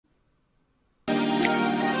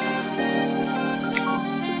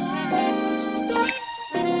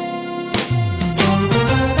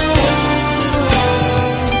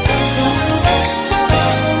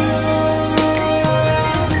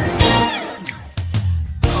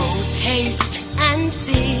taste and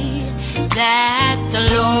see that the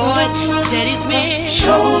Lord said He's been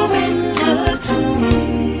Show been good to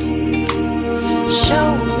me.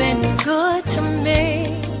 Show been good to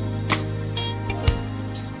me.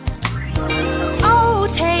 Oh,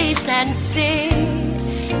 taste and see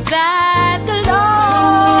that the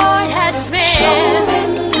Lord has been Show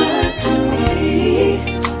been good to me.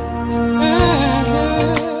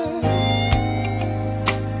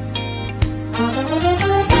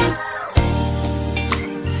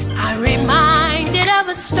 I'm reminded of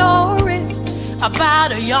a story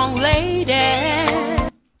about a young lady.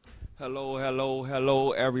 Hello, hello,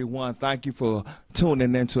 hello, everyone. Thank you for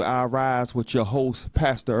tuning into Our Rise with your host,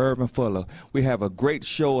 Pastor Irvin Fuller. We have a great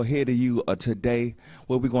show ahead of you today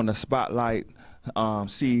where we're going to spotlight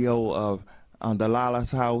CEO of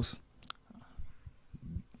Delilah's House,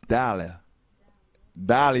 Dahlia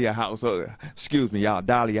House. Excuse me, y'all,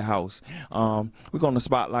 Dahlia House. We're going to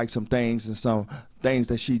spotlight some things and some things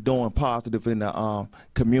that she's doing positive in the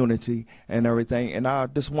community and everything. And I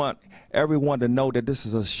just want everyone to know that this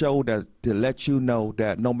is a show that to let you know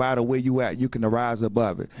that no matter where you at, you can rise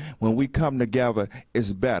above it. When we come together,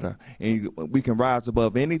 it's better. And we can rise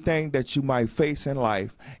above anything that you might face in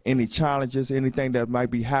life, any challenges, anything that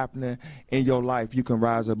might be happening in your life, you can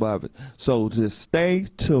rise above it. So just stay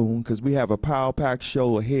tuned because we have a power-packed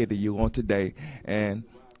show ahead of you on today. And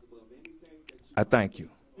I thank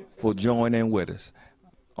you for joining with us.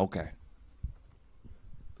 Okay.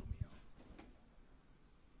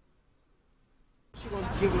 She's going to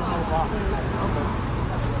give him a whole box.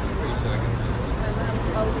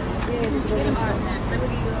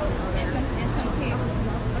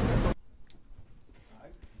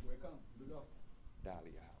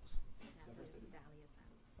 Dahlia House.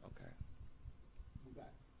 Okay.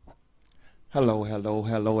 Hello, hello,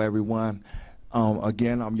 hello, everyone.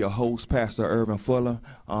 Again, I'm your host, Pastor Irvin Fuller.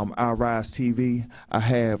 Our Rise TV. I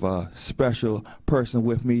have a special person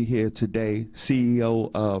with me here today,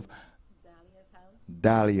 CEO of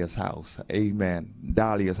Dahlia's House. Amen.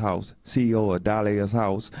 Dahlia's House. CEO of Dahlia's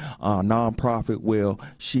House. Nonprofit will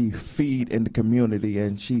she feed in the community,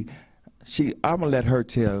 and I'm gonna let her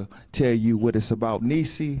tell you what it's about.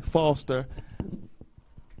 Nisi Foster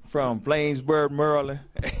from Blanesburg, Maryland.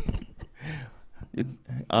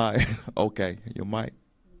 Okay, your mic.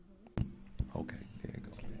 Okay, there you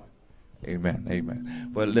go. Amen,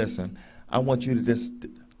 amen. But listen, I want you to just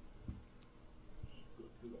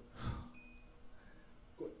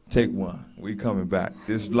take one. We coming back.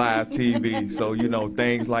 This is live TV, so you know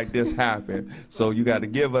things like this happen. So you got to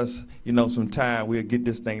give us, some time. We'll get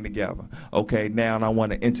this thing together. Okay, now I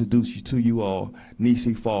want to introduce you to you all,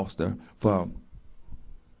 Nisi Foster from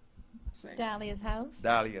Dahlia's House.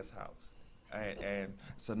 Dahlia's House. And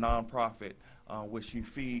it's a nonprofit where she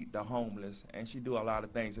feed the homeless, and she do a lot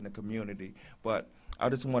of things in the community. But I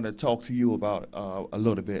just want to talk to you about a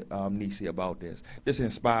little bit, Nisi, about this. This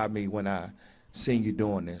inspired me when I seen you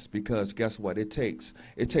doing this, because guess what? It takes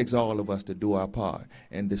all of us to do our part,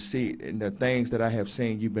 and to see and the things that I have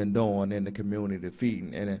seen you've been doing in the community,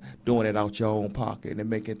 feeding and doing it out your own pocket and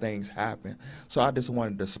making things happen. So I just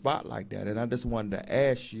wanted to spotlight that, and I just wanted to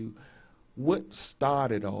ask you, what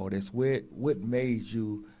started all this? What made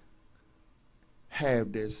you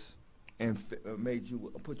have this and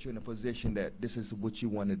put you in a position that this is what you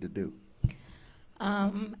wanted to do?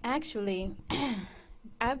 Actually,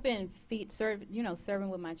 I've been serving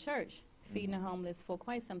with my church, feeding the homeless for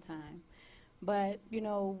quite some time. But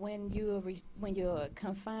when you're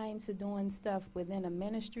confined to doing stuff within a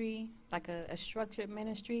ministry, like a structured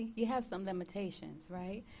ministry, you have some limitations,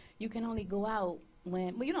 right? You can only go out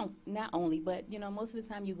when, well, you don't, not only, but, most of the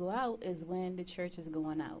time you go out is when the church is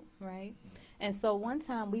going out, right? And so one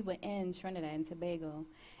time we were in Trinidad and Tobago,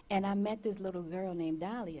 and I met this little girl named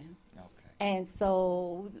Dahlia. Okay. And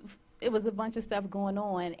so it was a bunch of stuff going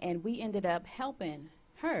on, and we ended up helping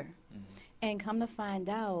her. Mm-hmm. And come to find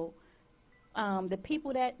out, the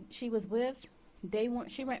people that she was with,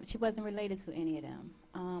 she wasn't related to any of them.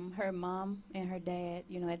 Her mom and her dad,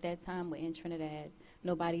 at that time were in Trinidad.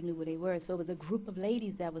 Nobody knew where they were. So it was a group of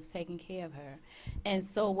ladies that was taking care of her. And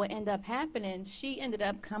so what ended up happening, she ended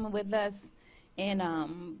up coming with us, and,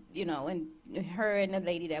 and her and the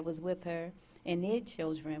lady that was with her and their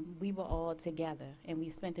children, we were all together, and we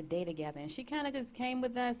spent the day together. And she kind of just came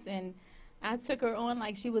with us, and I took her on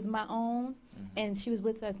like she was my own, and she was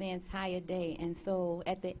with us the entire day. And so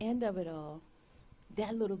at the end of it all,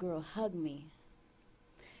 that little girl hugged me.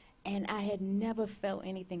 And I had never felt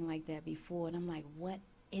anything like that before. And I'm like, what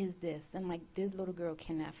is this? I'm like, this little girl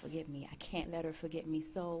cannot forget me. I can't let her forget me.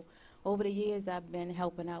 So over the years, I've been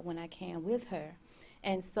helping out when I can with her.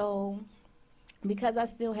 And so because I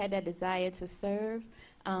still had that desire to serve,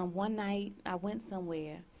 one night I went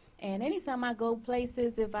somewhere. And anytime I go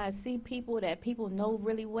places, if I see people that people know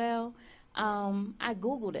really well, I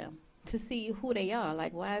Google them to see who they are.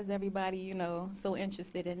 Like, why is everybody, so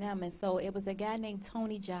interested in them? And so it was a guy named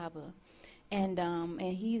Tony Java. And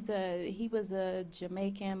he was a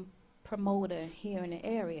Jamaican promoter here in the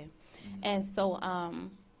area. And so,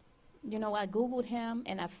 I Googled him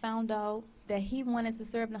and I found out that he wanted to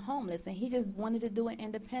serve the homeless and he just wanted to do it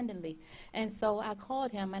independently. And so I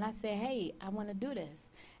called him and I said, hey, I want to do this.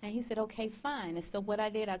 And he said, okay, fine. And so what I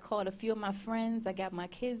did, I called a few of my friends. I got my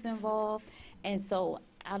kids involved. And so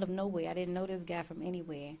out of nowhere, I didn't know this guy from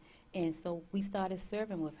anywhere. And so we started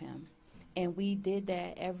serving with him. And we did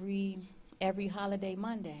that every holiday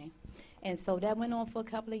Monday. And so that went on for a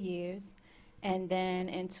couple of years. And then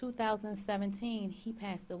in 2017, he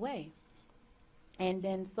passed away. And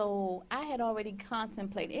then so I had already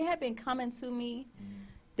contemplated. It had been coming to me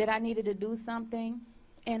that I needed to do something,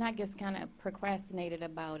 and I just kind of procrastinated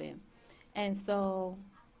about it. And so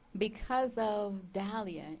because of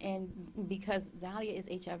Dahlia, and because Dahlia is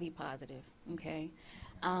HIV positive, okay?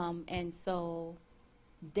 And so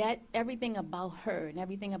that everything about her and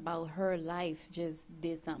everything about her life just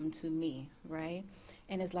did something to me, right?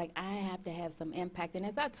 And it's like I have to have some impact. And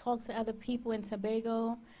as I talk to other people in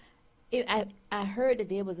Tobago, I heard that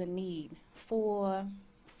there was a need for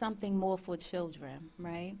something more for children,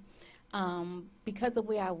 right? Because of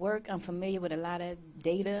where I work, I'm familiar with a lot of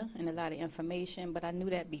data and a lot of information, but I knew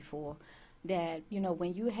that before, that,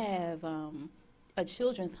 when you have a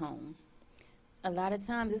children's home, a lot of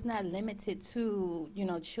times it's not limited to,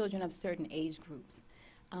 children of certain age groups.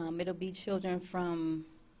 It'll be children from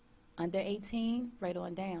under 18 right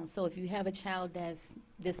on down. So if you have a child that's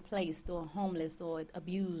displaced or homeless or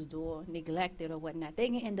abused or neglected or whatnot, they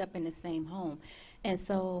can end up in the same home. And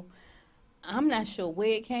so I'm not sure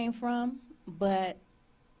where it came from, but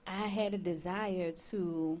I had a desire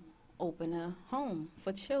to open a home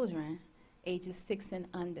for children ages 6 and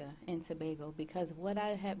under in Tobago, because what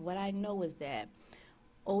I know is that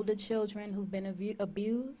older children who've been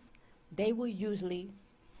abused, they will usually,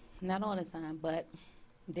 not all the time, but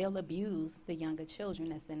they'll abuse the younger children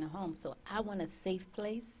that's in the home. So I want a safe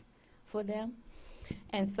place for them.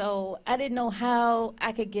 And so I didn't know how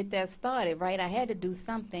I could get that started, right? I had to do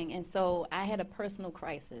something. And so I had a personal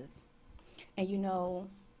crisis. And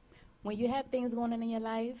when you have things going on in your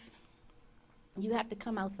life, you have to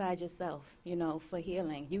come outside yourself, for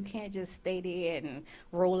healing. You can't just stay there and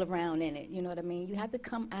roll around in it, you know what I mean? You have to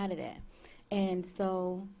come out of that. And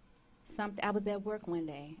so I was at work one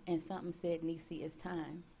day, and something said, Nisi, it's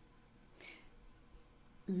time.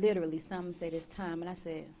 Literally, something said, it's time. And I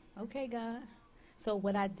said, okay, God. So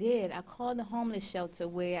what I did, I called the homeless shelter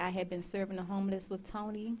where I had been serving the homeless with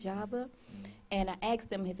Tony Java, and I asked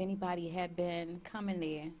them if anybody had been coming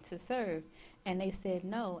there to serve. And they said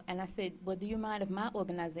no. And I said, well, do you mind if my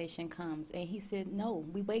organization comes? And he said, no,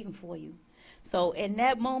 we waiting for you. So in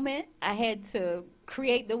that moment, I had to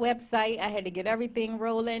create the website. I had to get everything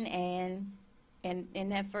rolling. And in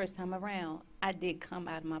that first time around, I did come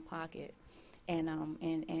out of my pocket.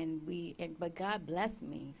 But God blessed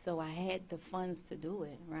me. So I had the funds to do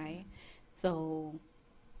it, right? So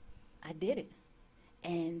I did it.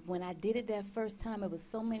 And when I did it that first time, it was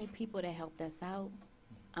so many people that helped us out.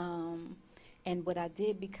 And what I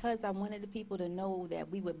did, because I wanted the people to know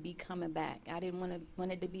that we would be coming back, I didn't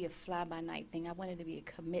want it to be a fly-by-night thing. I wanted it to be a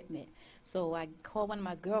commitment. So I called one of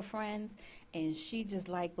my girlfriends, and she just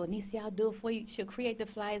like, well, Nisi, I'll do it for you. She'll create the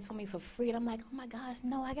flyers for me for free. And I'm like, oh, my gosh,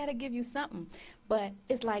 no, I got to give you something. But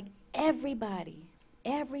it's like everybody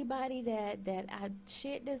that I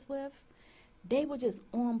shared this with, they were just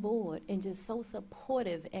on board and just so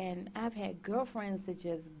supportive. And I've had girlfriends that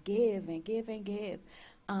just give and give and give.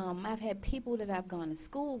 I've had people that I've gone to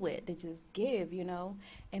school with that just give,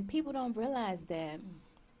 and people don't realize that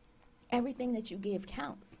everything that you give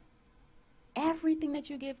counts. Everything that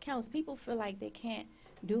you give counts. People feel like they can't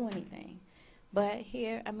do anything. But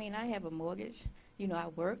here, I have a mortgage. I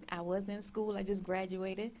work. I was in school. I just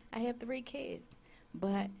graduated. I have 3 kids.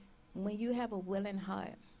 But when you have a willing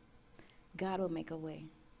heart, God will make a way,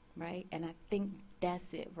 right? And I think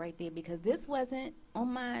that's it right there, because this wasn't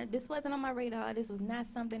on my radar. This was not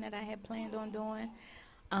something that I had planned on doing,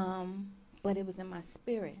 but it was in my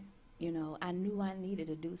spirit. I knew I needed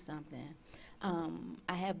to do something.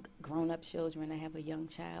 I have grown-up children. I have a young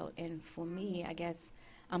child, and for me, I guess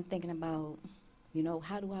I'm thinking about,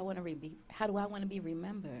 how do I want to be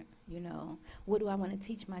remembered? What do I want to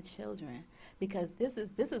teach my children? Because this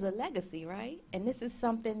is a legacy, right? And this is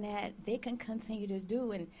something that they can continue to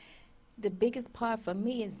do. And the biggest part for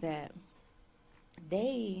me is that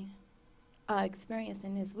they are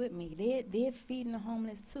experiencing this with me. They're feeding the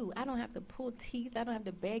homeless too. I don't have to pull teeth. I don't have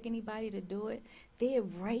to beg anybody to do it. They're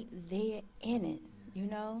right there in it, you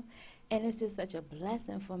know? And it's just such a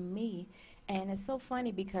blessing for me. And it's so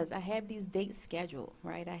funny because I have these dates scheduled,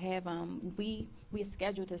 right? I have, we're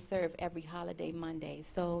scheduled to serve every holiday Monday.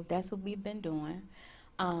 So that's what we've been doing.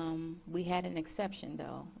 We had an exception,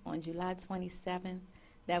 though. On July 27th,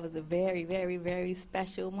 that was a very, very, very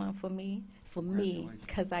special one for me,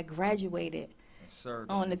 because I graduated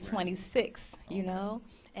on the 26th, you know?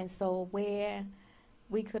 And so where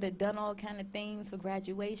we could have done all kind of things for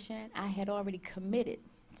graduation, I had already committed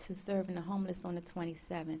to serving the homeless on the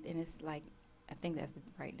 27th, and it's like, I think that's the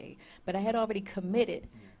right date. But I had already committed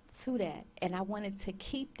to that, and I wanted to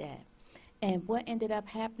keep that. And what ended up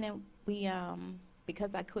happening, we,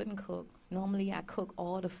 because I couldn't cook, normally I cook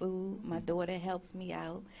all the food. My daughter helps me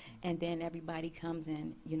out, and then everybody comes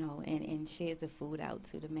in, you know, and shares the food out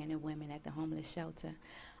to the men and women at the homeless shelter.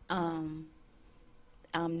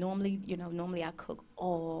 Normally I cook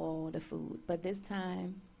all the food, but this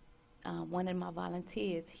time, one of my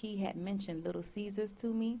volunteers, he had mentioned Little Caesars to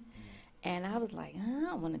me, and I was like, I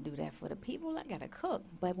don't want to do that for the people. I got to cook.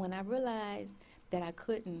 But when I realized that I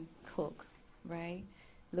couldn't cook, right,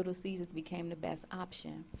 Little Caesars became the best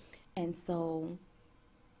option. And so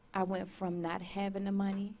I went from not having the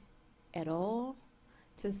money at all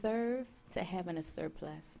to serve to having a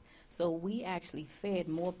surplus. So we actually fed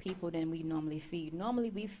more people than we normally feed.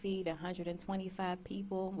 Normally we feed 125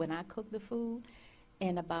 people when I cook the food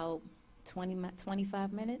in about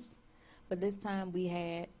 25 minutes. But this time we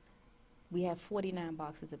had 49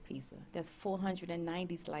 boxes of pizza. That's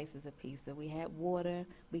 490 slices of pizza. We had water.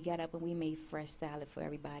 We got up and we made fresh salad for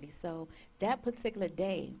everybody. So that particular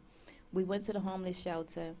day, we went to the homeless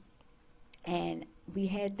shelter, and we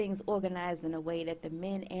had things organized in a way that the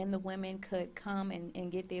men and the women could come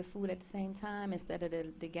and get their food at the same time instead of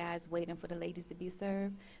the guys waiting for the ladies to be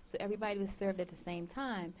served. So everybody was served at the same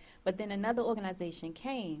time. But then another organization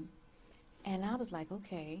came, and I was like,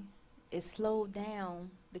 okay, it slowed down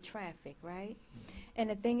the traffic, right? And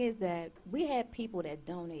the thing is that we had people that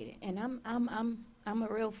donated, and I'm a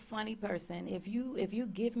real funny person. If you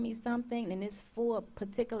give me something and it's for a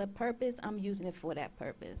particular purpose, I'm using it for that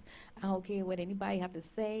purpose. I don't care what anybody have to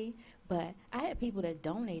say, but I had people that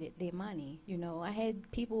donated their money. You know, I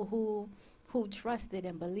had people who trusted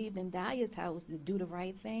and believed in Daya's house to do the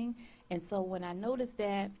right thing. And so when I noticed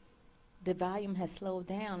that the volume has slowed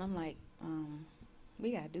down, I'm like,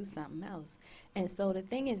 we got to do something else. And so the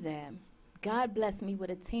thing is that God blessed me with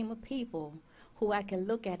a team of people who I can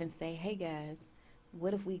look at and say, hey, guys,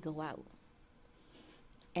 what if we go out?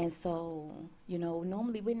 And so, you know,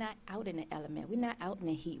 normally we're not out in the element. We're not out in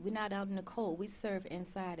the heat. We're not out in the cold. We serve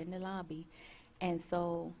inside in the lobby. And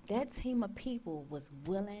so that team of people was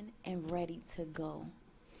willing and ready to go.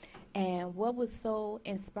 And what was so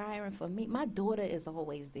inspiring for me, my daughter is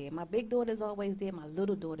always there. My big daughter is always there. My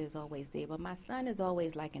little daughter is always there. But my son is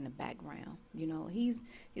always like in the background. You know, he's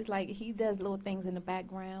like, he does little things in the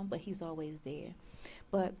background, but he's always there.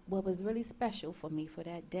 But what was really special for me for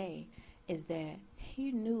that day is that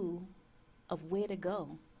he knew of where to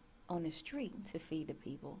go on the street to feed the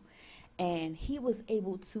people. And he was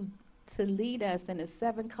able to lead us in a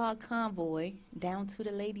 7-car convoy down to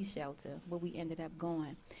the ladies' shelter where we ended up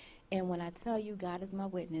going. And when I tell you, God is my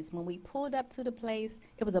witness, when we pulled up to the place,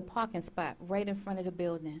 it was a parking spot right in front of the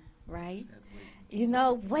building, right? You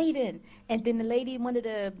know, waiting. And then the lady, one of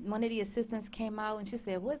the assistants came out and she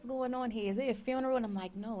said, what's going on here? Is there a funeral? And I'm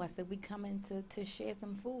like, no. I said, we coming to share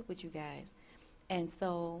some food with you guys. And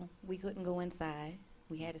so we couldn't go inside.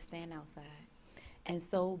 We had to stand outside. And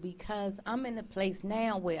so because I'm in a place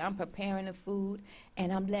now where I'm preparing the food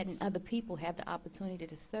and I'm letting other people have the opportunity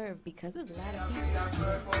to serve, because there's a lot of people that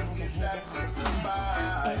haven't had that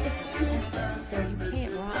opportunity. And it's instant, so you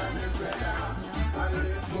can't rob them.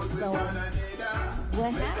 And so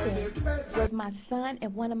what happened was my son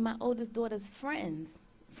and one of my oldest daughter's friends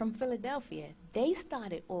from Philadelphia, they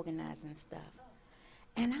started organizing stuff.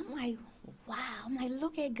 And I'm like, wow. I'm like,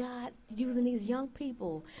 look at God using these young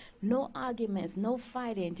people. No arguments, no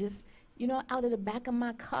fighting, just, you know, out of the back of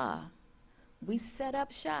my car. We set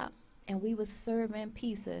up shop, and we were serving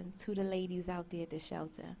pizza to the ladies out there at the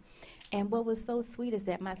shelter. And what was so sweet is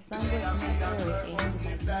that my son was married, and he was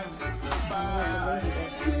like, Mom, I was a lady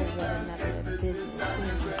that's over another business. It's probably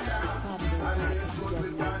inside because she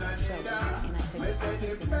doesn't like that shelter. Can I take you some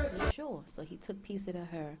pizza? And I said, sure. So he took pizza to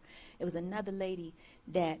her. It was another lady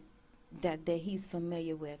that he's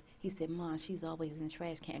familiar with. He said, Mom, she's always in the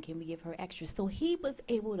trash can. Can we give her extra? So he was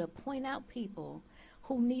able to point out people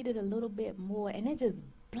who needed a little bit more, and it just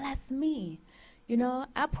blessed me. You know,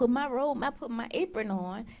 I put my robe, I put my apron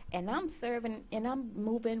on, and I'm serving, and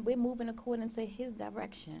we're moving according to his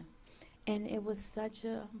direction. And it was such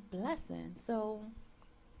a blessing. So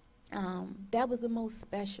that was the most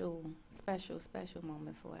special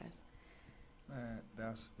moment for us. Man,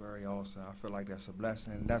 that's very awesome. I feel like that's a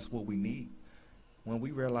blessing. That's what we need. When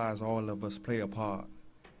we realize all of us play a part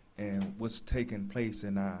in what's taking place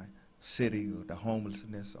in our city, or the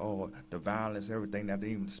homelessness, or the violence, everything, not to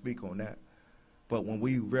even speak on that. But when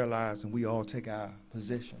we realize and we all take our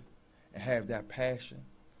position and have that passion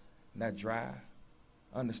and that drive,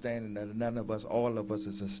 understanding that none of us, all of us,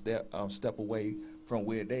 is a step away from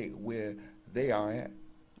where they are at.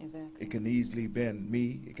 Exactly. It can easily been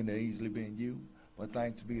me, it can easily been you, but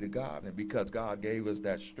thanks be to God, and because God gave us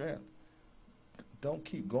that strength, don't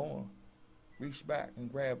keep going. Reach back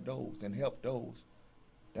and grab those and help those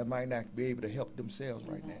that might not be able to help themselves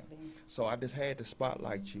right now. So I just had to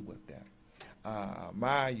spotlight you with that. I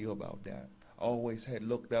admire you about that. Always had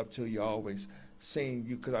looked up to you, always seen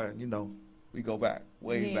you, because we go back,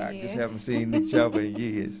 way back, just haven't seen each other in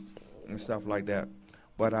years and stuff like that.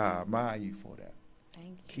 But I admire you for that. Thank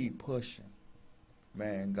you. Keep pushing.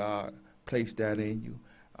 Man, God placed that in you.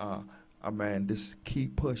 Man, just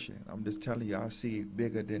keep pushing. I'm just telling you, I see it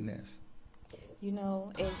bigger than this. You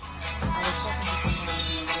know, I was talking to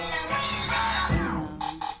somebody in the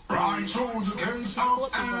Right through the gates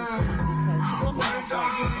of hell. Right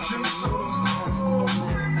down to your soul.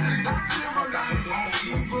 That live a life of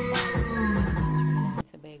evil.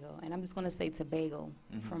 Tobago, and I'm just going to say Tobago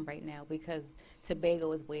from right now, because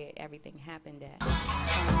Tobago is where everything happened at.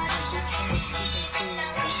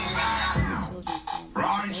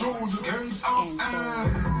 Right through the gates of hell.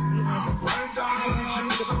 Right down to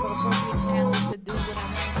your soul. To do what I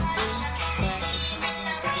meant to do, but it's not going to be.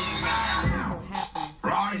 It just so happened.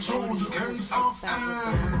 Right through the gates of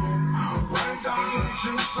hell. Right down to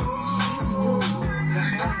your soul.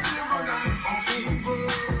 That live a life of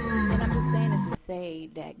evil. And I'm just saying this to say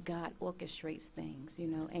that God orchestrates things,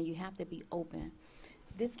 and you have to be open.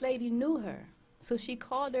 This lady knew her, so she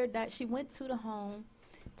called her. That she went to the home,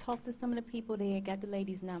 talked to some of the people there, got the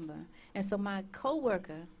lady's number, and so my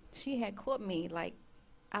coworker, she had caught me like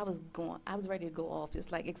I was ready to go off,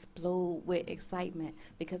 just like explode with excitement,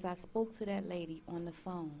 because I spoke to that lady on the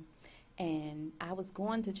phone, and I was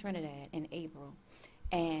going to Trinidad in April,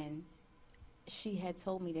 and she had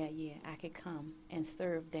told me that, I could come and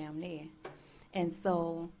serve down there. And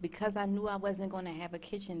so because I knew I wasn't going to have a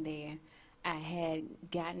kitchen there, I had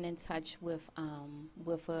gotten in touch with a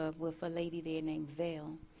lady there named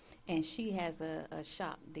Val, and she has a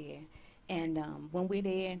shop there. And when we're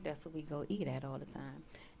there, that's where we go eat at all the time.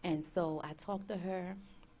 And so I talked to her,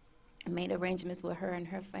 made arrangements with her and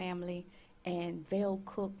her family, and Val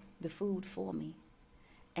cooked the food for me.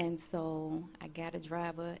 And so I got a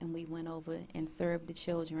driver, and we went over and served the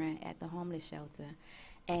children at the homeless shelter.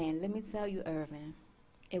 And let me tell you, Irvin,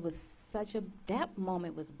 it was that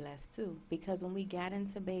moment was blessed too, because when we got in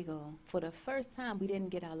Tobago, for the first time, we didn't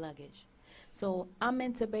get our luggage. So I'm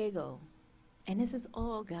in Tobago, and this is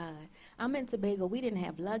all God. I'm in Tobago. We didn't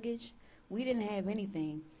have luggage. We didn't have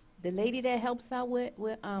anything. The lady that helps out with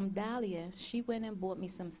Dahlia, she went and bought me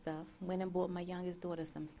some stuff, went and bought my youngest daughter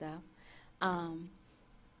some stuff.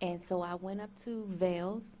 And so I went up to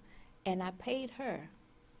Vale's, and I paid her.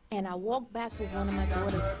 And I walked back with one of my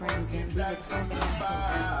daughter's friends, and we were talking.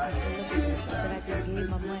 I said, look at this. I said, I just gave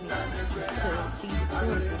my money to feed the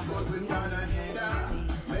children. We don't have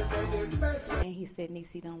anything. And he said,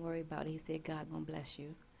 Nisi, don't worry about it. He said, God gonna bless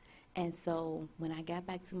you. And so when I got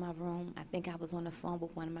back to my room, I think I was on the phone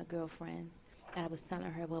with one of my girlfriends, and I was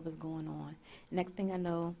telling her what was going on. Next thing I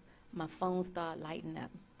know, my phone started lighting up,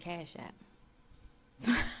 Cash App.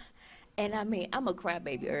 And I mean, I'm a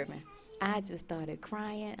crybaby, Irvin. I just started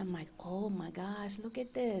crying. I'm like, oh my gosh, look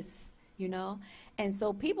at this, And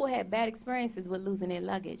so people had bad experiences with losing their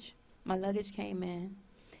luggage. My luggage came in.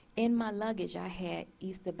 In my luggage, I had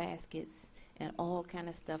Easter baskets and all kind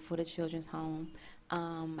of stuff for the children's home.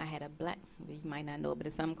 I had you might not know it, but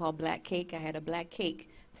it's something called black cake. I had a black cake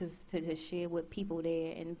to share with people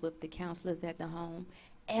there and with the counselors at the home.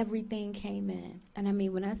 Everything came in. And I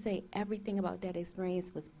mean, when I say everything about that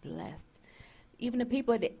experience was blessed, even the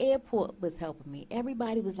people at the airport was helping me.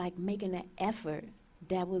 Everybody was like making an effort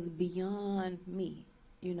that was beyond me,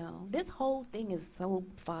 This whole thing is so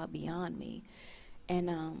far beyond me.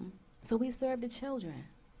 And so we served the children.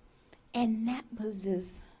 And that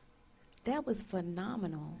was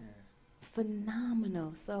phenomenal. Yeah.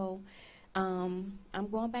 Phenomenal. So I'm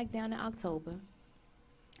going back down in October.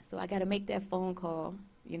 So I got to make that phone call,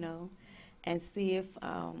 and see if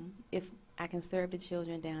I can serve the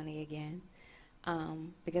children down there again.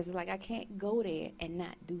 Because it's like I can't go there and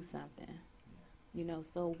not do something. You know,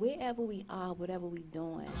 so wherever we are, whatever we're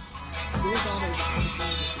doing, there's always an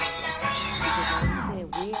opportunity to be blessed. Because like you said,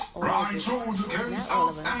 we're all Right just, through the not gates all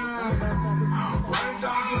of of us, but some of us are just Way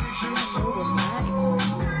down with I your know what soul. my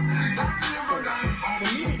experiences are. That live a life For of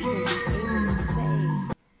me to evil. even be able to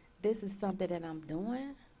say, this is something that I'm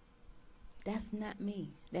doing, that's not me.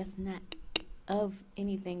 That's not of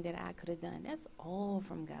anything that I could have done. That's all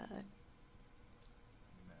from God. Amen.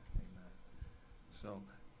 Amen. So,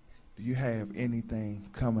 do you have anything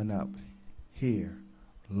coming up here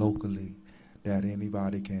locally that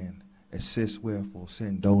anybody can assist with or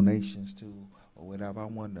send donations to or whatever? I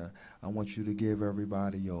want you to give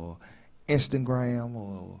everybody your Instagram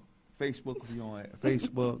or Facebook if you're on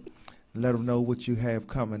Facebook. Let them know what you have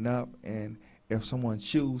coming up, and if someone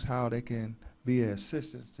choose how they can be an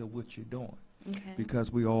assistance to what you're doing. Okay.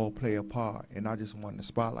 Because we all play a part, and I just want to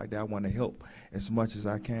spotlight that. I want to help as much as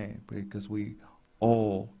I can because we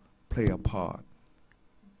all play a part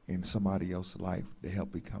in somebody else's life to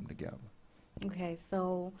help we come together. Okay,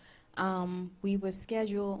 so we were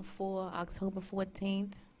scheduled for October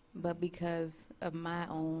 14th, but because of my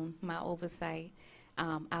oversight,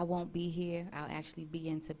 I won't be here. I'll actually be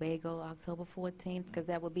in Tobago October 14th because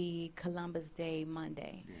that will be Columbus Day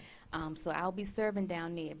Monday. So I'll be serving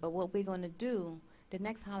down there. But what we're going to do, the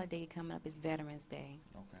next holiday coming up is Veterans Day.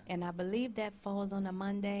 Okay. And I believe that falls on a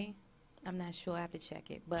Monday. I'm not sure. I have to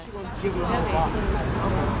check it. But She gonna give you a whole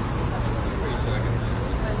box.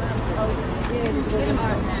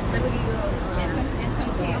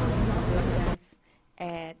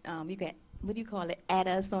 At you can, what do you call it? Add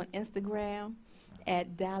us on Instagram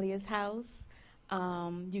at Dahlia's House.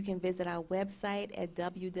 You can visit our website at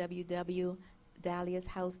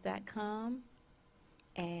www.dahliashouse.com.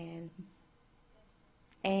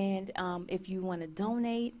 And if you want to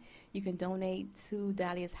donate, you can donate to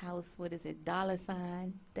Dahlia's House. What is it?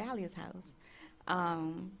 $ Dahlia's House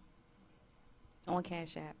on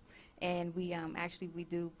Cash App. And we actually we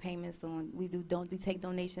do payments on we take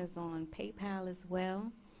donations on PayPal as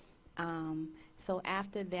well. So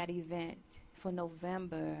after that event for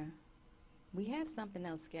November, we have something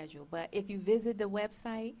else scheduled. But if you visit the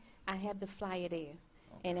website, I have the flyer there,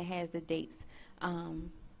 and it has the dates. And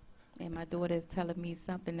my daughter is telling me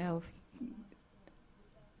something else.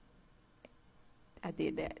 I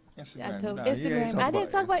did that. Instagram. I told Nah, you ain't Instagram. talk I didn't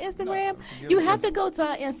talk about No, Instagram. forget You about have it. to go to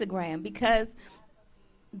our Instagram because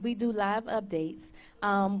we do live updates.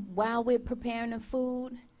 While we're preparing the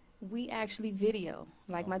food, we actually video.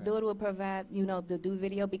 Like my Okay. daughter will provide, to do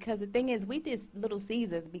video because the thing is, we did Little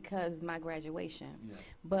Caesars because my graduation. Yeah.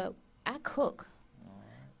 But I cook. All right.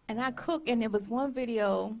 And I cook, and there was one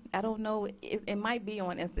video, I don't know, it might be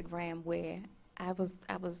on Instagram, where I was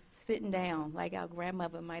sitting down, like our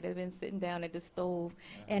grandmother might have been sitting down at the stove,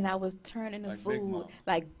 and I was turning the Like Big food Mama.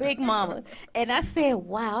 like Big Mama. And I said,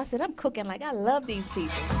 wow, I said, I'm cooking like I love these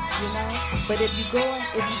people, But if you go on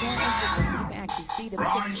Instagram, you can actually see the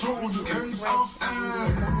Right pictures, through the fresh gates of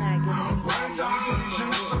ingredients. I'm not giving Way anybody down with anything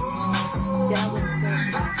your soul. that I wouldn't serve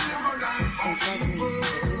to That myself. live a life And of trust me, evil.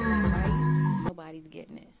 if it's not right, nobody's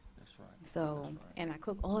getting it. That's right. So, That's right. and I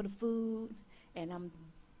cook all the food, and I'm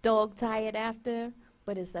dog tired after,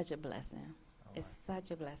 but it's such a blessing. It's such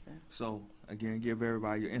a blessing. So again, give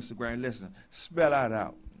everybody your Instagram. Listen, spell that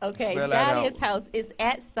out. Okay, Spell that Dahlia's out. House is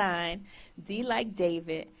 @ D like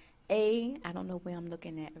David, I don't know where I'm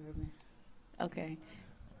looking at, Urban. Okay.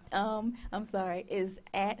 I'm sorry, is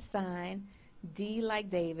 @ D like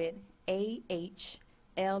David, AH,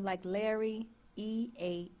 L like Larry,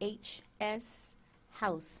 EAHS,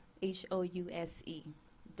 House, HOUSE.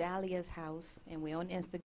 Dahlia's House, and we're on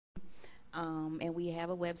Instagram. And we have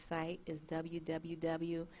a website. It's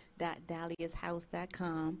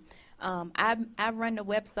www.dahliashouse.com. I run the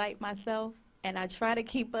website myself, and I try to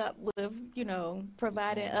keep up with,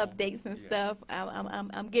 providing going on? updates and Yeah. stuff.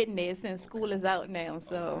 I'm getting there since school is out now,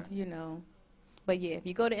 so Okay. But yeah, if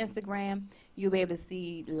you go to Instagram, you'll be able to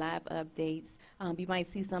see live updates. You might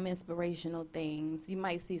see some inspirational things. You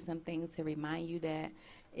might see some things to remind you that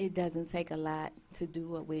it doesn't take a lot to do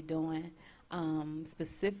what we're doing.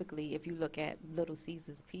 Specifically, if you look at Little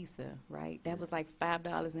Caesars pizza, right? That was like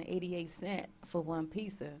 $5.88 for one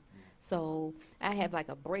pizza. So I have like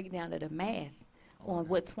a breakdown of the math on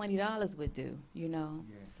what $20 would do, Yeah.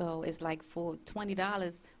 So it's like for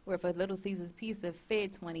 $20 worth of Little Caesars pizza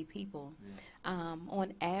fed 20 people.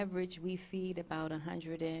 On average, we feed about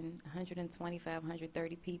 125,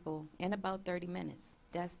 130 people in about 30 minutes.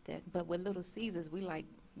 That's that. But with Little Caesars, we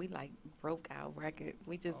broke our record.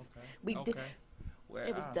 We just we did. Well,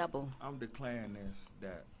 It was double. I'm declaring this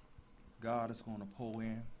that God is going to pour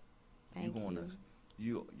in. Thank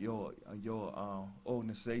your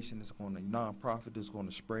organization is going to nonprofit is going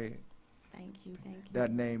to spread. Thank you.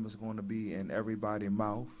 That name is going to be in everybody's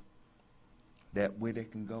mouth. That where they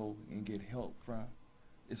can go and get help from,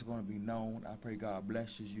 it's going to be known. I pray God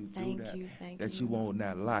blesses you through that. That you won't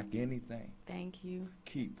not lack anything. Thank you.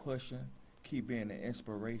 Keep pushing. Keep being an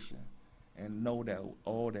inspiration, and know that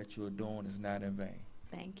all that you're doing is not in vain.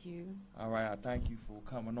 Thank you. All right, I thank you for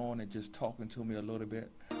coming on and just talking to me a little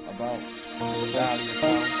bit about the Valley of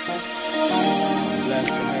Power. Blessed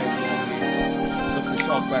to have you on here. Look to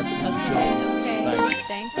talk back to you soon. Okay.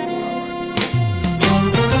 Thank you. Thank you.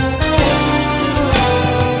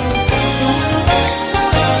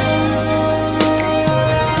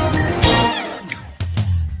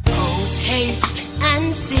 Oh, taste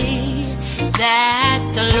and see that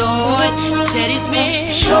the Lord said He's been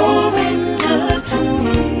good to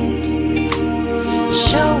me.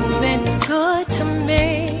 Sure been good to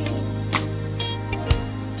me.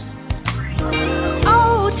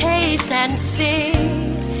 Oh, taste and see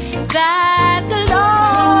that the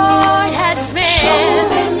Lord has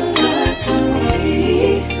been good to me.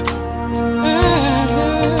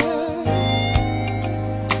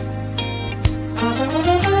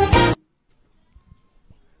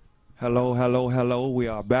 Hello. We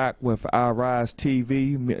are back with iRise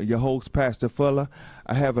TV. Your host, Pastor Fuller.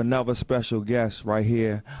 I have another special guest right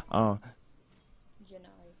here,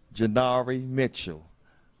 Janari Mitchell.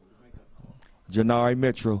 Janari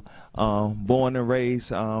Mitchell, born and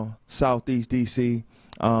raised Southeast D.C.,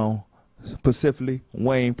 specifically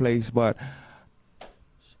Wayne Place, but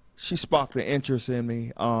she sparked an interest in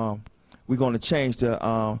me. We're going to change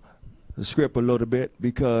the script a little bit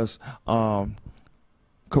because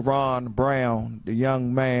Karan Brown, the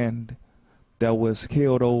young man that was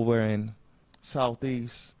killed over in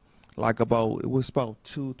Southeast, it was about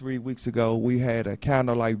 2-3 weeks ago, we had a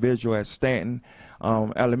candlelight vigil at Stanton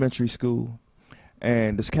Elementary School.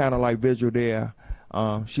 And this candlelight vigil there,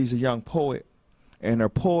 she's a young poet, and her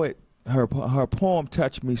poem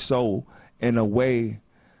touched me so in a way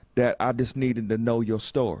that I just needed to know your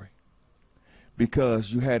story.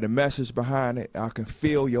 Because you had a message behind it. I can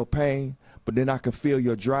feel your pain, but then I can feel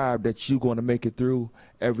your drive that you're going to make it through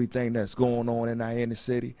everything that's going on in our inner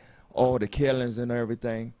city, all the killings and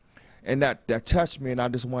everything. And that touched me, and I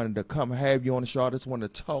just wanted to come have you on the show. I just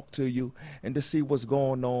wanted to talk to you and to see what's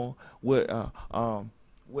going on, what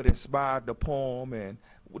inspired the poem, and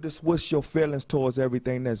what's your feelings towards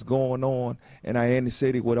everything that's going on in our inner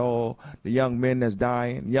city with all the young men that's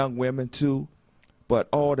dying, young women too, but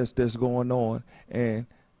all that's going on, and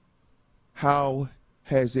how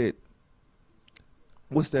has it,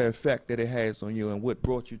 what's the effect that it has on you, and what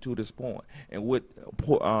brought you to this point, and what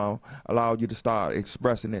allowed you to start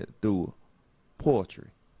expressing it through poetry?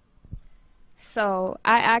 So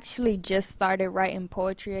I actually just started writing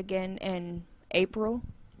poetry again in April.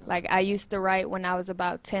 Like, I used to write when I was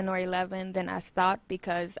about 10 or 11, then I stopped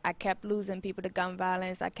because I kept losing people to gun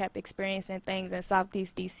violence. I kept experiencing things in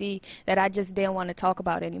Southeast D.C. that I just didn't want to talk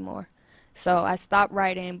about anymore. So I stopped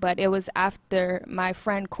writing, but it was after my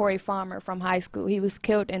friend Corey Farmer from high school. He was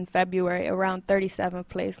killed in February around 37th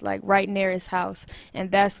Place, like right near his house. And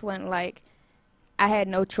that's when, like, I had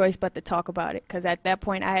no choice but to talk about it, because at that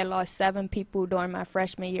point I had lost 7 people during my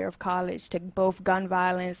freshman year of college to both gun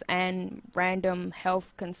violence and random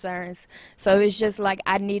health concerns. So it was just like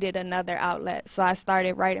I needed another outlet. So I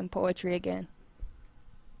started writing poetry again.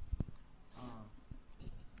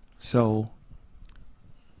 So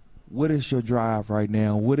what is your drive right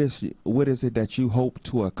now? What is it that you hope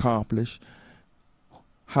to accomplish?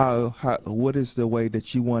 What is the way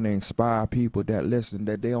that you want to inspire people that listen,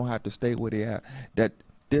 that they don't have to stay where they are, that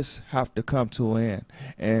this have to come to an end?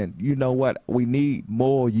 And you know what? We need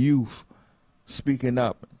more youth speaking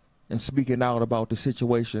up and speaking out about the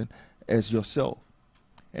situation as yourself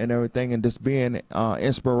and everything, and just being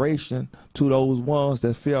inspiration to those ones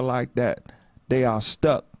that feel like that they are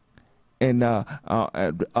stuck in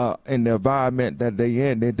the environment that they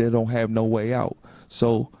in, they don't have no way out.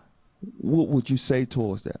 So what would you say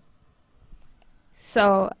towards that?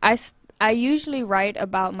 So I usually write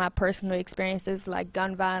about my personal experiences, like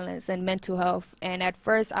gun violence and mental health. And at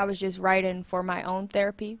first I was just writing for my own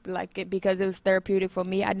therapy, because it was therapeutic for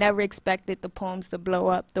me. I never expected the poems to blow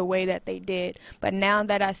up the way that they did. But now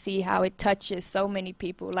that I see how it touches so many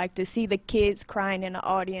people, like to see the kids crying in the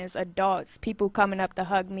audience, adults, people coming up to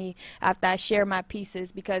hug me after I share my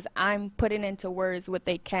pieces, because I'm putting into words what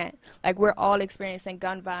they can't. Like, we're all experiencing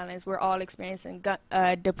gun violence. We're all experiencing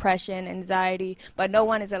depression, anxiety, but no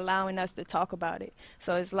one is allowing us to talk about it.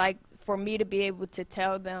 So it's like, for me to be able to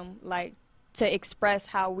tell them, like, to express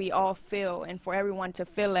how we all feel and for everyone to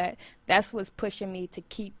feel that. That's what's pushing me to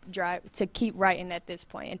keep writing at this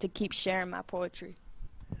point and to keep sharing my poetry.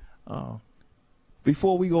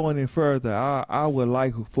 Before we go any further, I would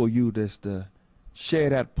like for you just to share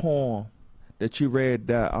that poem that you read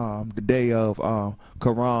the day of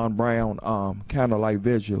Karan Brown Candlelight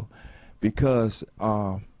Vigil, because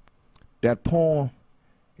that poem,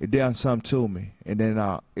 it done something to me, and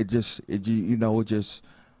then it just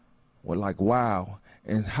was like wow,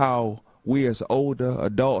 and how we as older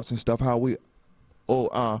adults and stuff, how we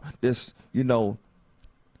don't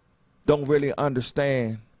really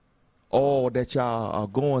understand all that y'all are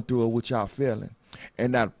going through or what y'all feeling,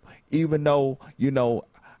 and that even though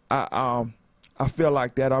I feel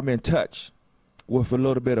like that I'm in touch with a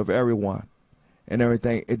little bit of everyone and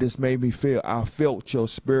everything. It just made me feel, I felt your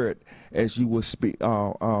spirit as you were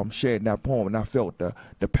sharing that poem, and I felt the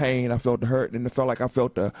pain, I felt the hurt, and it felt like I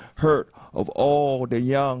felt the hurt of all the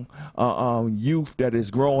young youth that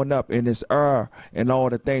is growing up in this era and all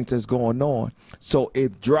the things that's going on. So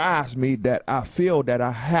it drives me that I feel that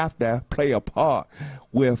I have to play a part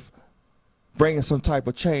with bringing some type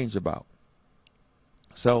of change about.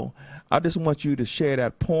 So I just want you to share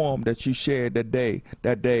that poem that you shared that day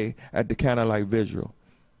at the Candlelight Vigil.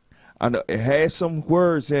 I know it has some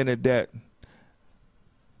words in it that,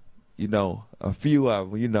 a few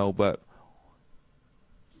of them, but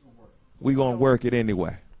we're going to work it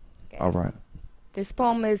anyway. Okay. All right. This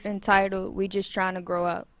poem is entitled, We Just Trying to Grow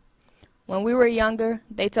Up. When we were younger,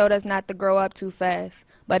 they told us not to grow up too fast.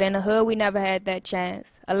 But in the hood, we never had that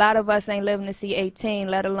chance. A lot of us ain't living to see 18,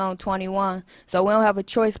 let alone 21. So we don't have a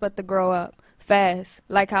choice but to grow up fast,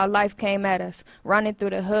 like how life came at us, running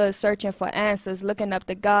through the hood, searching for answers, looking up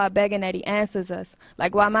to God, begging that he answers us.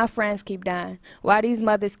 Like why my friends keep dying, why these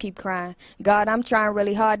mothers keep crying. God, I'm trying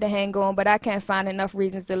really hard to hang on, but I can't find enough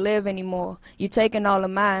reasons to live anymore. You taking all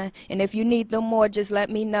of mine, and if you need them more, just let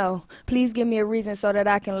me know. Please give me a reason so that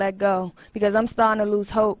I can let go, because I'm starting to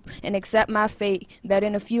lose hope and accept my fate, that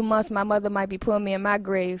in a few months my mother might be putting me in my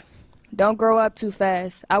grave. Don't grow up too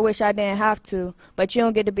fast. I wish I didn't have to, but you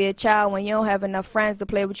don't get to be a child when you don't have enough friends to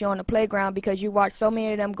play with you on the playground because you watch so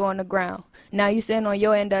many of them go on the ground. Now you sitting on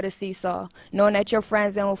your end of the seesaw, knowing that your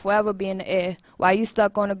friends will forever be in the air. While you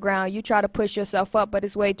stuck on the ground, you try to push yourself up, but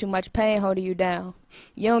it's way too much pain holding you down.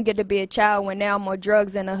 You don't get to be a child when there are more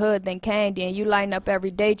drugs in the hood than candy, and you lighten up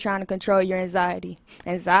every day trying to control your anxiety.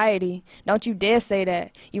 Anxiety? Don't you dare say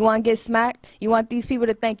that. You want to get smacked? You want these people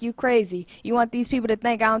to think you crazy. You want these people to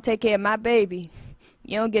think I don't take care of my baby.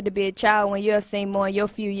 You don't get to be a child when you have seen more in your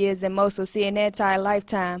few years than most will see in their entire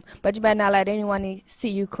lifetime. But you better not let anyone see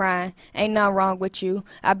you crying. Ain't nothing wrong with you.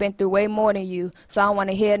 I've been through way more than you, so I don't want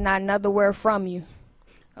to hear not another word from you.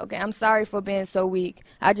 Okay, I'm sorry for being so weak.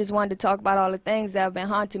 I just wanted to talk about all the things that have been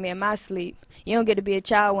haunting me in my sleep. You don't get to be a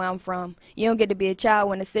child where I'm from. You don't get to be a child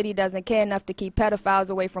when the city doesn't care enough to keep pedophiles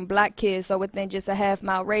away from black kids, so within just a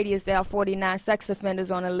half-mile radius there are 49 sex offenders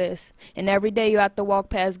on the list. And every day you have to walk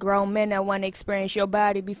past grown men that want to experience your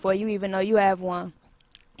body before you even know you have one.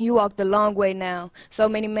 You walked a long way now. So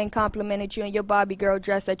many men complimented you in your Barbie girl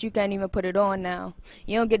dress that you can't even put it on now.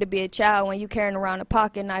 You don't get to be a child when you carrying around a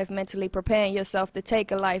pocket knife, mentally preparing yourself to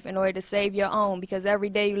take a life in order to save your own, because every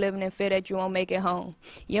day you living in fear that you won't make it home.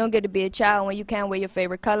 You don't get to be a child when you can't wear your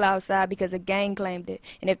favorite color outside because a gang claimed it.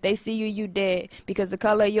 And if they see you, you dead, because the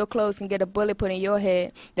color of your clothes can get a bullet put in your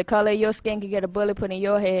head. The color of your skin can get a bullet put in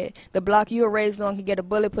your head. The block you were raised on can get a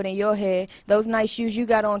bullet put in your head. Those nice shoes you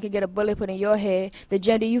got on can get a bullet put in your head. The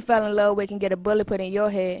gender you fell in love with can get a bullet put in your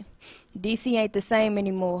head. DC ain't the same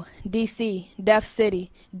anymore. DC, Death City.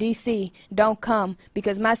 DC, don't come,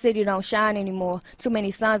 because my city don't shine anymore. Too many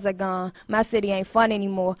suns are gone. My city ain't fun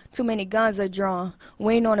anymore. Too many guns are drawn.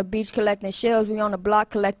 We ain't on the beach collecting shells. We on the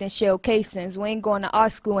block collecting shell casings. We ain't going to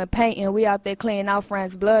art school and painting. We out there cleaning our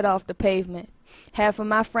friends' blood off the pavement. Half of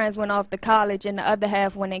my friends went off to college and the other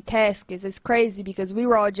half went in caskets. It's crazy because we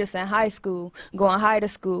were all just in high school, going high to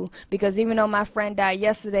school. Because even though my friend died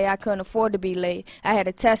yesterday, I couldn't afford to be late. I had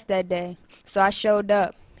a test that day, so I showed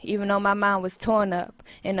up, even though my mind was torn up.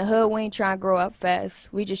 In the hood, we ain't trying to grow up fast.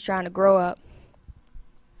 We just trying to grow up.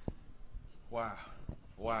 Wow.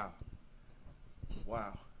 Wow.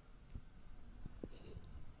 Wow.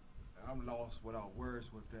 I'm lost without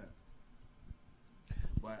words with that.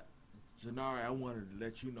 But Janari, I wanted to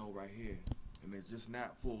let you know right here, and it's just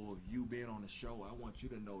not for you being on the show. I want you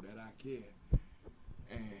to know that I care.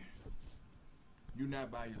 And you're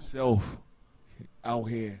not by yourself out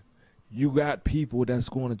here. You got people that's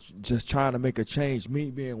going to just trying to make a change,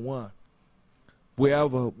 me being one.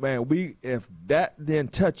 wherever, man, if that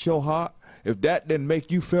didn't touch your heart, if that didn't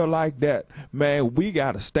make you feel like that, man, we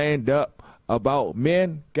got to stand up about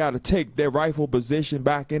men got to take their rightful position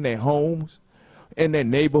back in their homes, in their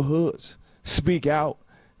neighborhoods, speak out.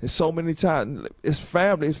 And so many times, it's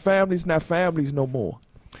families not families no more.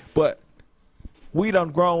 But we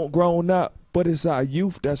done grown up, but it's our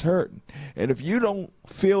youth that's hurting. And if you don't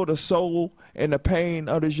feel the soul and the pain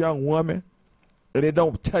of this young woman, and it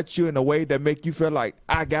don't touch you in a way that make you feel like,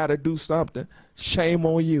 I got to do something, shame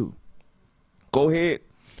on you. Go ahead,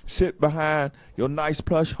 sit behind your nice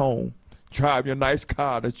plush home, drive your nice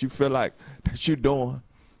car that you feel like that you're doing,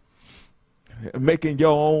 making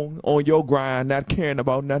your own on your grind, not caring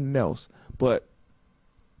about nothing else. But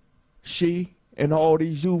she and all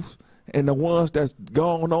these youth and the ones that's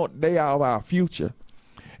gone on, they are our future.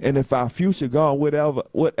 And if our future gone,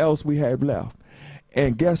 what else we have left?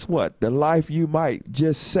 And guess what? The life you might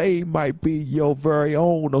just say might be your very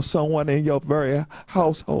own or someone in your very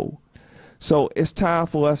household. So it's time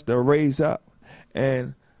for us to raise up.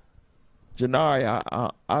 And Janari,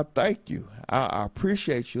 I thank you. I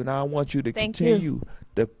appreciate you, and I want you to continue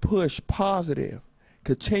to push positive.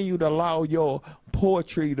 Continue to allow your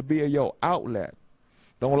poetry to be your outlet.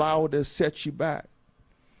 Don't allow it to set you back.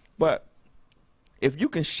 But if you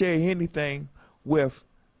can share anything with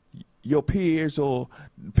your peers or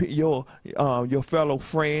your fellow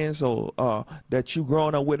friends or that you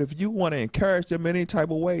grown up with, if you want to encourage them in any type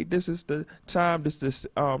of way, this is the time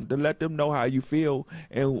to let them know how you feel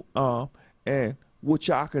and what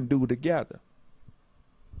y'all can do together.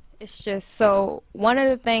 It's just, so one of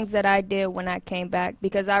the things that I did when I came back,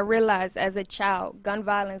 because I realized as a child, gun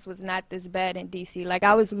violence was not this bad in DC. Like,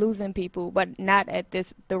 I was losing people, but not at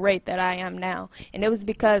the rate that I am now. And it was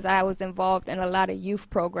because I was involved in a lot of youth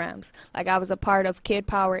programs. Like, I was a part of Kid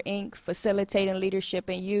Power, Inc., facilitating leadership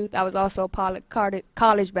in youth. I was also a part of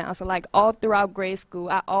college bound. So, like, all throughout grade school,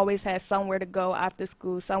 I always had somewhere to go after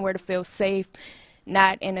school, somewhere to feel safe.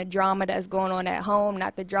 Not in a drama that's going on at home,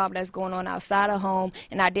 not the drama that's going on outside of home,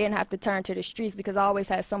 and I didn't have to turn to the streets because I always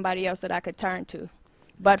had somebody else that I could turn to.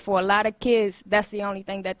 But for a lot of kids, that's the only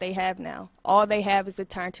thing that they have now. All they have is to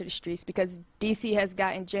turn to the streets because DC has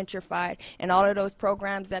gotten gentrified, and all of those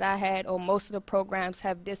programs that I had, or most of the programs,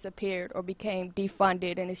 have disappeared or became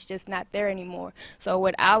defunded, and it's just not there anymore. So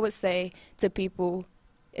what I would say to people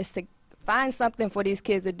is to find something for these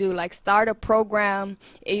kids to do, like start a program,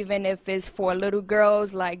 even if it's for little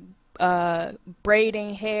girls, like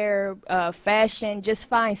braiding hair, fashion, just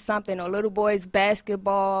find something, or little boys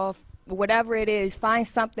basketball, whatever it is, find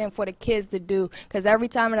something for the kids to do. Because every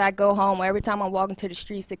time that I go home, or every time I'm walking to the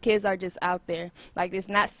streets, the kids are just out there. Like, it's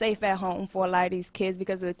not safe at home for a lot of these kids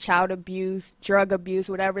because of child abuse, drug abuse,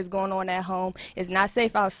 whatever is going on at home. It's not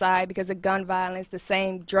safe outside because of gun violence, the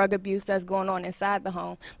same drug abuse that's going on inside the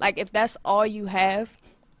home. Like, if that's all you have,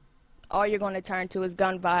 all you're going to turn to is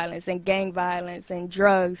gun violence and gang violence and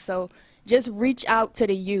drugs. So just reach out to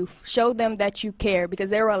the youth. Show them that you care,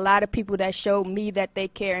 because there are a lot of people that showed me that they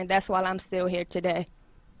care, and that's why I'm still here today.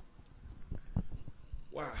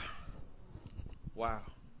 Wow. Wow.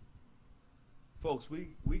 Folks,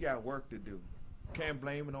 we got work to do. Can't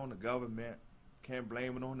blame it on the government. Can't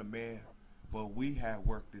blame it on the mayor. But we have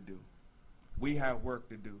work to do. We have work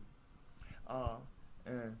to do.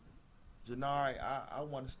 And Janari, I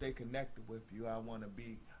want to stay connected with you. I want to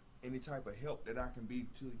be any type of help that I can be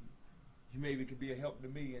to you. You maybe could be a help to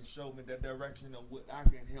me and show me the direction of what I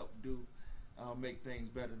can help do, make things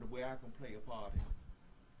better, the way I can play a part in it.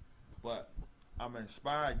 But I'm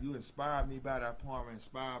inspired. You inspired me by that poem. I'm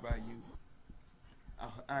inspired by you.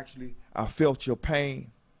 I felt your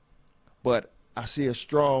pain, but I see a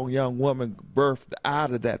strong young woman birthed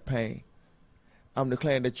out of that pain. I'm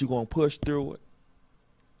declaring that you're going to push through it.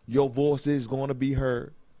 Your voice is going to be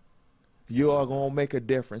heard. You are going to make a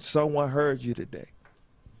difference. Someone heard you today.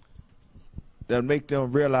 That'll make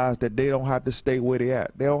them realize that they don't have to stay where they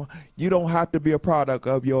at. You don't have to be a product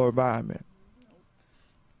of your environment.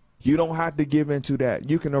 You don't have to give into that.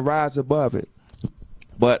 You can rise above it.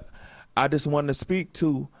 But I just want to speak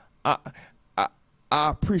to, I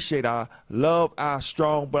appreciate, I love our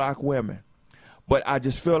strong black women. But I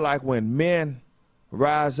just feel like when men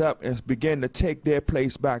rise up and begin to take their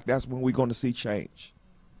place back, that's when we're going to see change.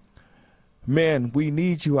 Men, we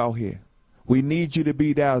need you out here. We need you to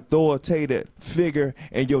be that authoritative figure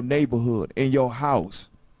in your neighborhood, in your house,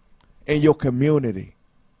 in your community.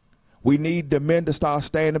 We need the men to start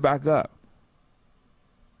standing back up.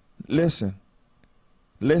 Listen,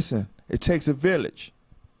 it takes a village.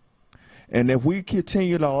 And if we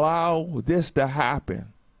continue to allow this to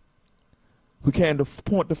happen, we can't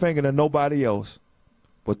point the finger to nobody else.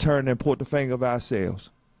 but turn and point the finger of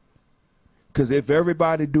ourselves. Because if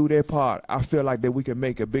everybody do their part, I feel like that we can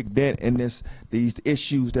make a big dent in these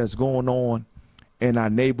issues that's going on in our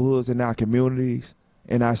neighborhoods, in our communities,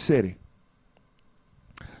 in our city.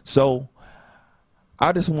 So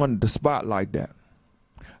I just wanted to spotlight that.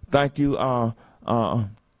 Thank you,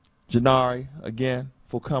 Janari, again,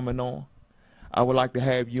 for coming on. I would like to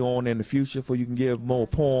have you on in the future so you can give more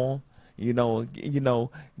poem,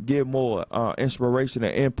 give more inspiration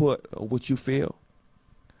and input of what you feel.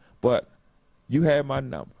 But you have my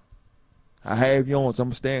number. I have yours. I'm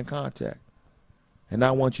going to stay in contact. And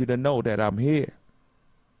I want you to know that I'm here.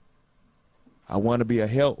 I want to be a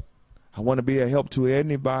help. I want to be a help to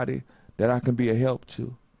anybody that I can be a help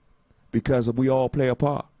to, because we all play a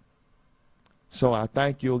part. So I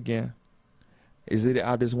thank you again.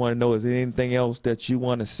 I just want to know, is there anything else that you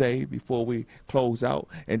want to say before we close out?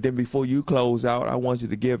 And then before you close out, I want you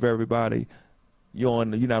to give everybody, you're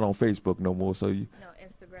not on Facebook no more, so you. No,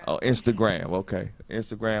 Instagram. Oh, Instagram, okay.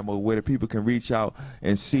 Instagram, or where the people can reach out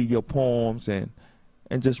and see your poems and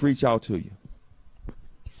just reach out to you.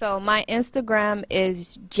 So my Instagram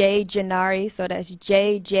is jjanari, so that's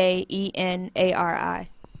JJENARI.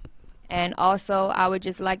 And also, I would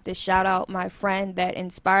just like to shout out my friend that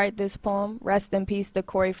inspired this poem. Rest in peace to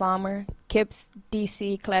Corey Farmer, KIPS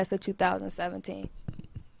DC, class of 2017.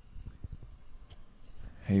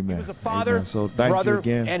 Amen. He was a father, Amen. So thank brother, you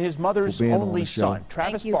again and his mother's only son.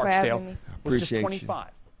 Travis Barksdale was just 25.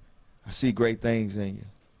 I see great things in you.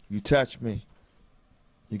 You touch me.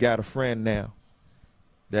 You got a friend now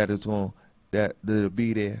that'll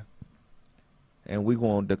be there, and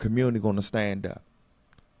the community gonna stand up.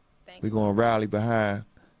 We're going to rally behind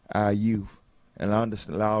our youth and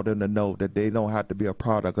allow them to know that they don't have to be a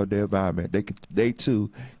product of their environment. They too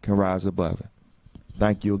can rise above it.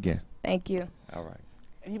 Thank you again. Thank you. All right.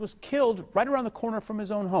 And he was killed right around the corner from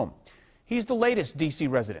his own home. He's the latest D.C.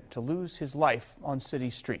 resident to lose his life on city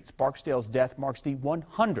streets. Barksdale's death marks the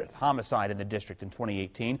 100th homicide in the district in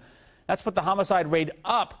 2018. That's put the homicide rate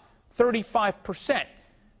up 35%.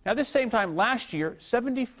 Now, this same time last year,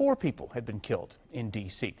 74 people had been killed in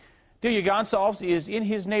D.C. Delia Gonsalves is in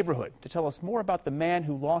his neighborhood to tell us more about the man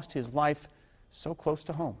who lost his life so close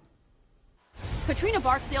to home. Katrina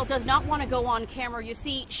Barksdale does not want to go on camera. You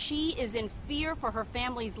see, she is in fear for her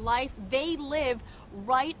family's life. They live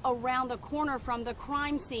right around the corner from the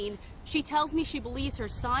crime scene. She tells me she believes her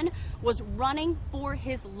son was running for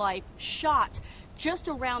his life, shot just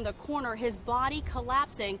around the corner, his body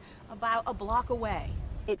collapsing about a block away.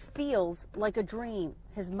 It feels like a dream,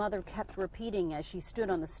 his mother kept repeating as she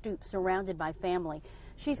stood on the stoop surrounded by family.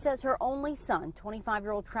 She says her only son,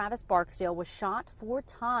 25-year-old Travis Barksdale, was shot 4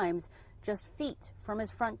 times just feet from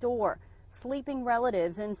his front door. Sleeping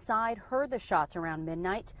relatives inside heard the shots around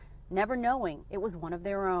midnight, never knowing it was one of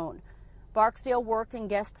their own. Barksdale worked in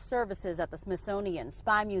guest services at the Smithsonian,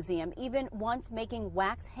 Spy Museum, even once making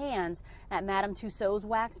wax hands at Madame Tussauds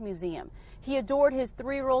Wax Museum. He adored his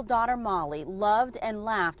 3-year-old daughter Molly, loved and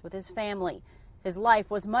laughed with his family. His life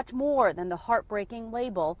was much more than the heartbreaking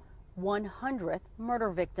label, 100th murder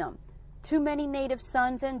victim. Too many native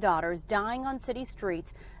sons and daughters dying on city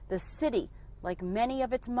streets. The city, like many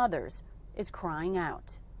of its mothers, is crying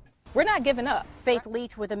out. We're not giving up. Faith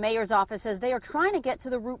Leach with the mayor's office says they are trying to get to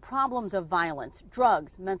the root problems of violence,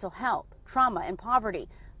 drugs, mental health, trauma, and poverty.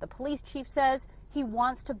 The police chief says he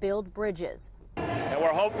wants to build bridges. And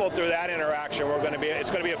we're hopeful through that interaction it's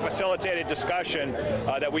going to be a facilitated discussion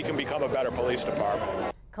that we can become a better police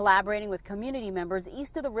department. Collaborating with community members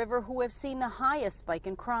east of the river who have seen the highest spike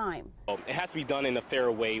in crime. It has to be done in a fair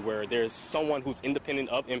way where there's someone who's independent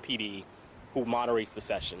of MPD who moderates the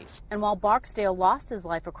sessions. And while Barksdale lost his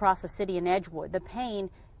life across the city in Edgewood, the pain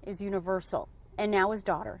is universal. And now his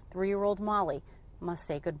daughter, 3-year-old Molly, must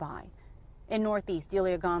say goodbye. In Northeast,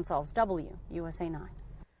 Delia Gonsalves, WUSA 9.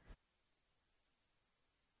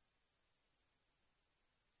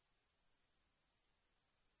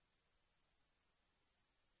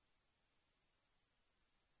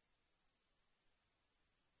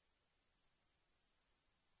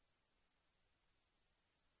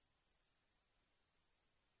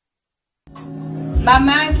 My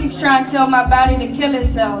mind keeps trying to tell my body to kill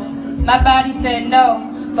itself. My body said no,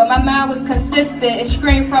 but my mind was consistent. It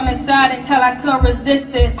screamed from inside until I couldn't resist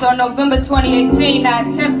it. So November 2018, I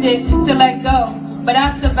attempted to let go. but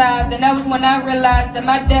I survived, and that was when I realized that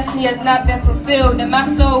my destiny has not been fulfilled, and my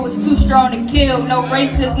soul was too strong to kill. No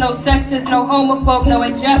racist, no sexist, no homophobe, no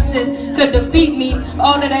injustice could defeat me.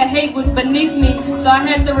 All of that hate was beneath me, so I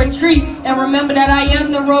had to retreat and remember that I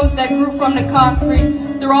am the rose that grew from the concrete.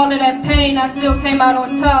 Through all of that pain, I still came out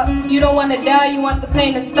on top. You don't want to die, you want the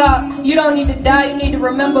pain to stop. You don't need to die, you need to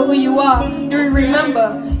remember who you are. Do you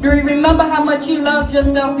remember? Do you remember how much you loved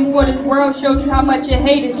yourself before this world showed you how much it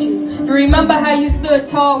hated you? Do you remember how you stood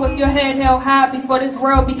tall with your head held high before this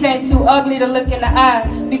world became too ugly to look in the eye?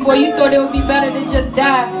 Before you thought it would be better to just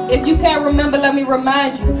die? If you can't remember, let me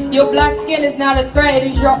remind you. Your black skin is not a threat,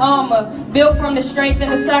 it is your armor. Built from the strength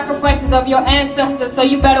and the sacrifices of your ancestors, so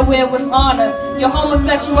you better wear it with honor. Your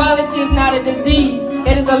homosexuality is not a disease.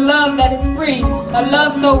 It is a love that is free, a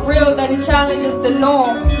love so real that it challenges the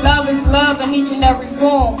norm. Love is love in each and every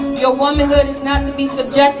form. Your womanhood is not to be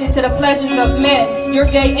subjected to the pleasures of men. You're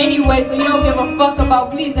gay anyway, so you don't give a fuck about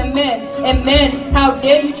pleasing men. And men, how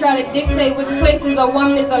dare you try to dictate which places a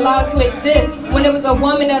woman is allowed to exist, when it was a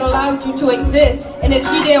woman that allowed you to exist. And if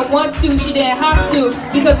she didn't want to, she didn't have to,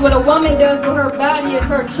 because what a woman does with her body is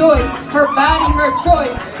her choice. Her body, her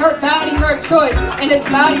choice. Her body, her choice. And this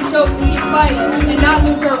body chose to keep fighting and not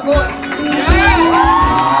lose her voice.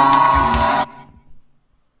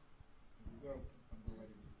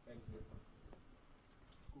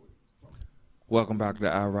 Welcome back to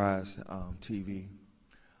iRise TV.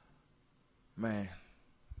 Man,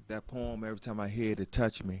 that poem, every time I hear it, it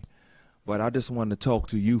touched me. But I just wanted to talk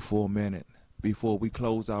to you for a minute before we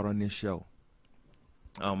close out on this show.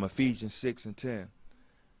 Ephesians 6:10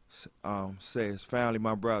 says, "Finally,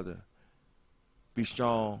 my brother, be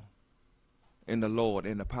strong in the Lord,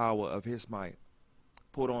 in the power of his might.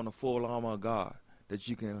 Put on the full armor of God, that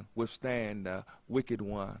you can withstand the wicked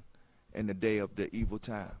one in the day of the evil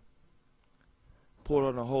time." Put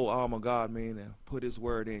on the whole armor of God, meaning put his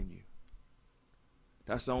word in you.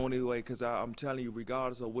 That's the only way, because I'm telling you,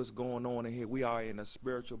 regardless of what's going on in here, we are in a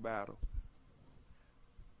spiritual battle.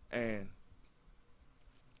 And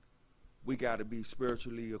we got to be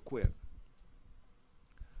spiritually equipped.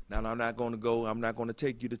 Now, I'm not going to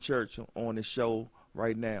take you to church on this show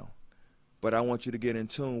right now, but I want you to get in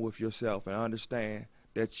tune with yourself and understand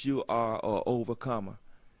that you are an overcomer.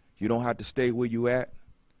 You don't have to stay where you at.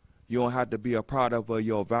 You don't have to be a product of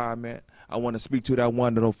your environment. I want to speak to that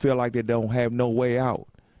one that don't feel like they don't have no way out.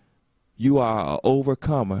 You are an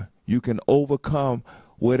overcomer. You can overcome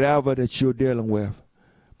whatever that you're dealing with.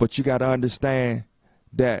 But you got to understand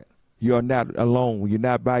that you're not alone. You're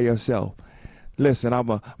not by yourself. Listen, I'm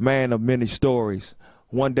a man of many stories.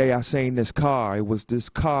 One day I seen this car. This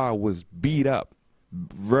car was beat up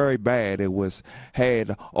very bad. It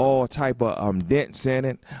had all type of dents in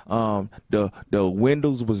it. The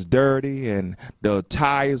windows was dirty, and the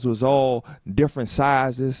tires was all different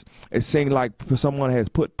sizes. It seemed like someone has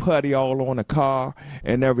put putty all on the car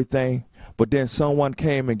and everything. But then someone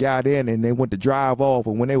came and got in, and they went to drive off.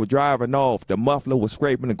 And when they were driving off, the muffler was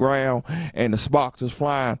scraping the ground and the sparks was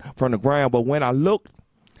flying from the ground. But when I looked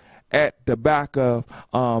at the back of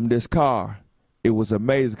this car, it was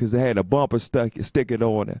amazing, because it had a bumper sticker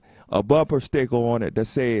on it, a bumper sticker on it that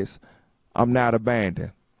says, "I'm not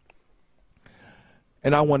abandoned."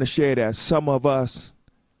 And I want to share that some of us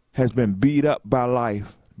has been beat up by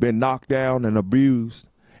life, been knocked down and abused,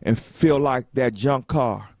 and feel like that junk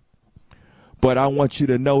car. But I want you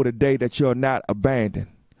to know today that you're not abandoned.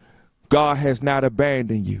 God has not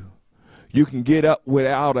abandoned you. You can get up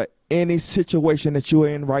without any situation that you're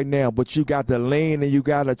in right now, but you got to lean and you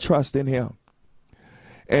got to trust in him.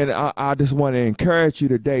 And I just want to encourage you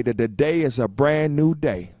today that the day is a brand new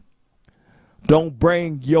day. Don't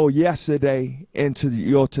bring your yesterday into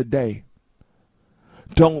your today.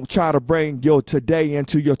 Don't try to bring your today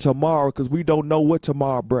into your tomorrow, because we don't know what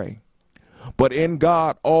tomorrow brings. But in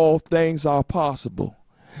God, all things are possible.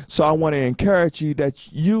 So I want to encourage you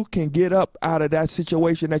that you can get up out of that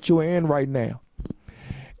situation that you're in right now.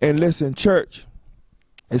 And listen, church,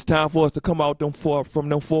 it's time for us to come out from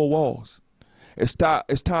them four walls. It's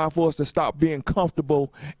time for us to stop being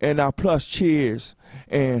comfortable in our plush chairs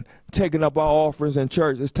and taking up our offerings in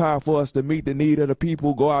church. It's time for us to meet the need of the people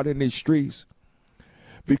who go out in these streets.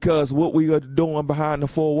 Because what we are doing behind the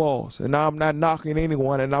four walls, and I'm not knocking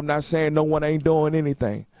anyone, and I'm not saying no one ain't doing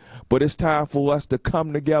anything, but it's time for us to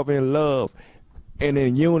come together in love and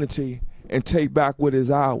in unity and take back what is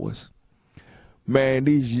ours. Man,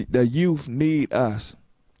 the youth need us.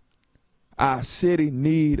 Our city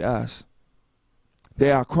need us.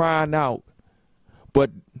 They are crying out, but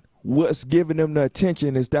what's giving them the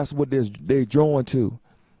attention is that's what they're drawn to.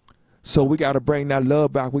 So we got to bring that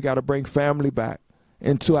love back. We got to bring family back.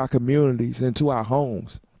 into our communities, into our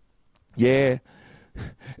homes. Yeah,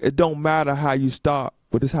 it don't matter how you start,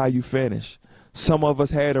 but it's how you finish. Some of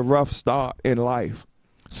us had a rough start in life.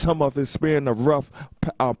 Some of us experiencing a rough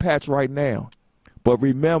patch right now. But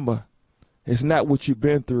remember, it's not what you've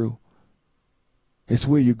been through. It's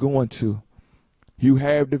where you're going to. You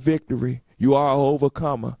have the victory. You are an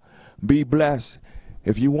overcomer. Be blessed.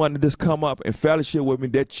 If you want to just come up and fellowship with me,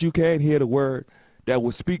 that you can hear the word that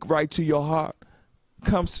will speak right to your heart,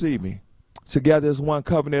 come see me. Together as One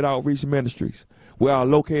Covenant Outreach Ministries. We are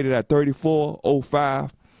located at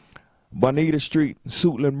 3405 Bonita Street,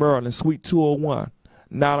 Suitland, Maryland, Suite 201,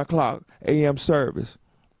 9 o'clock a.m. service.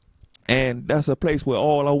 And that's a place where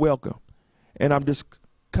all are welcome. And I'm just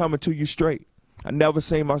coming to you straight. I never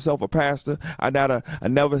seen myself a pastor. I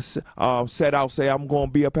never set out say I'm going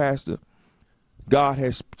to be a pastor. God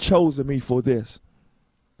has chosen me for this.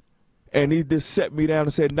 And he just set me down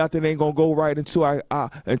and said nothing ain't going to go right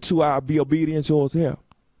until I be obedient towards him.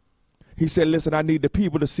 He said, listen, I need the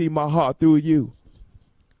people to see my heart through you.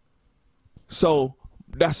 So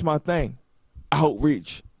that's my thing,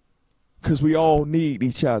 outreach, because we all need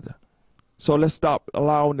each other. So let's stop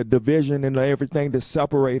allowing the division and everything to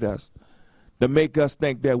separate us, to make us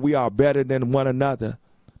think that we are better than one another,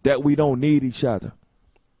 that we don't need each other.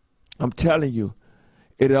 I'm telling you,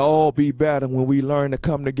 it'll all be better when we learn to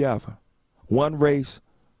come together. One race,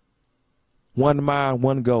 one mind,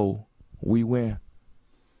 one goal. We win.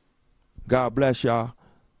 God bless y'all.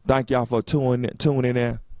 Thank y'all for tuning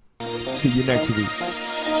in. See you next week.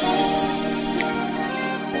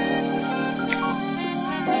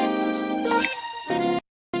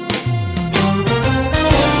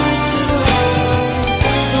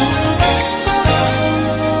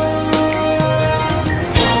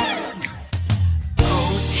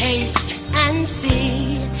 Taste and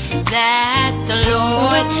see that the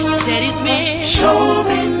Lord said he's been sure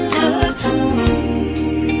been good to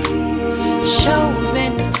me. Sure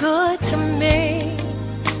been good to me.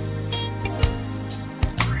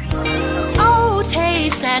 Oh,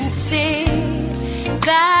 taste and see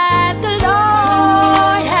that